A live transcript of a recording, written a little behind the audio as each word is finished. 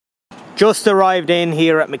Just arrived in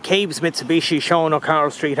here at McCabe's Mitsubishi, Sean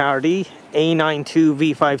O'Carroll Street RD.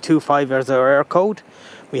 A92V525 as our air code.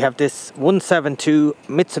 We have this 172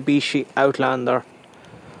 Mitsubishi Outlander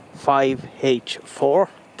 5H4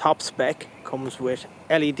 top spec. Comes with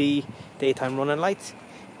LED daytime running lights,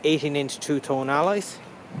 18-inch two-tone alloys.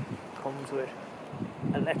 Comes with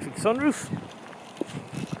electric sunroof,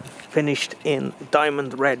 finished in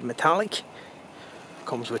diamond red metallic.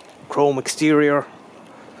 Comes with chrome exterior.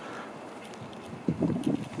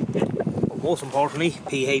 But most importantly,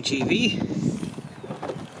 PHEV,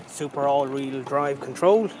 super all-wheel drive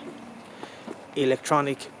control,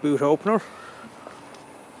 electronic boot opener.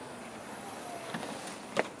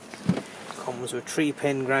 Comes with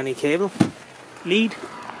 3-pin granny cable lead.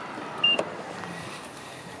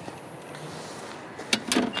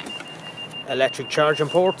 Electric charging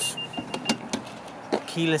ports,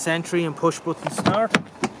 keyless entry and push button start.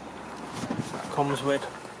 Comes with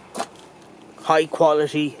high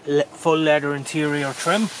quality full leather interior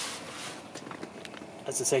trim.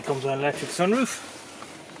 As I say, comes with an electric sunroof.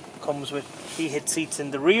 Comes with heated seats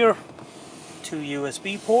in the rear, 2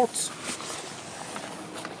 USB ports.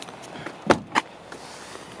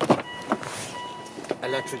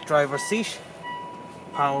 Electric driver's seat,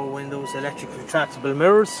 power windows, electric retractable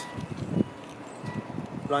mirrors,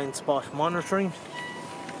 blind spot monitoring,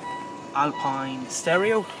 Alpine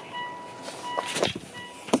stereo,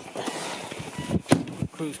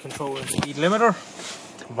 cruise control and speed limiter,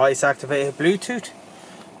 voice activated Bluetooth,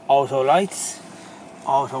 auto lights,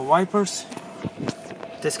 auto wipers.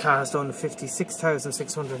 This car has done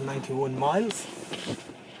 56,691 miles.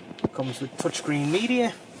 Comes with touchscreen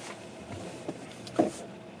media,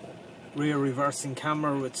 rear reversing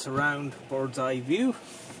camera with surround bird's eye view.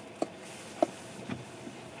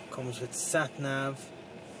 Comes with sat nav,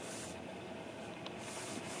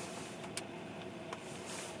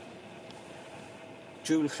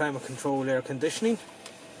 dual climate control air conditioning.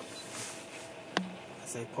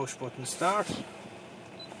 As a push button start.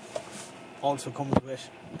 Also comes with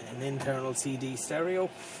an internal CD stereo.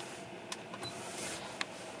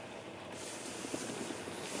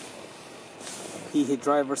 Heated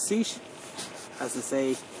driver's seat, as I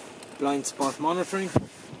say, blind spot monitoring,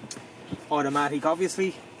 automatic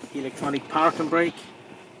obviously, electronic parking brake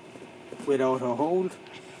with auto hold,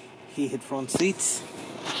 heated front seats,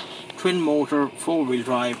 twin motor 4-wheel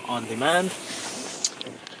drive on demand,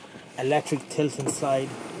 electric tilt and slide,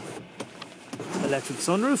 electric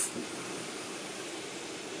sunroof,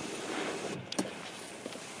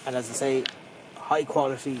 and as I say, high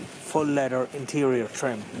quality full leather interior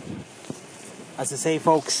trim. As I say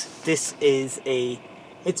folks, this is a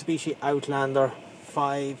Mitsubishi Outlander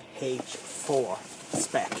 5H4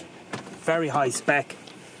 spec. Very high spec.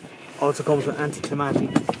 Also comes with anti-climatic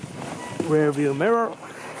rear view mirror.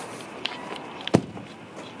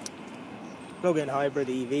 Plug-in hybrid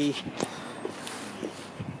EV.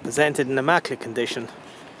 Presented in immaculate condition.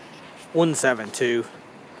 172.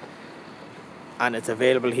 And it's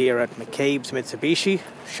available here at McCabe's Mitsubishi,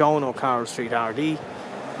 Sean O'Carroll Street RD.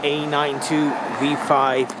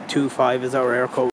 A92V525 is our air code.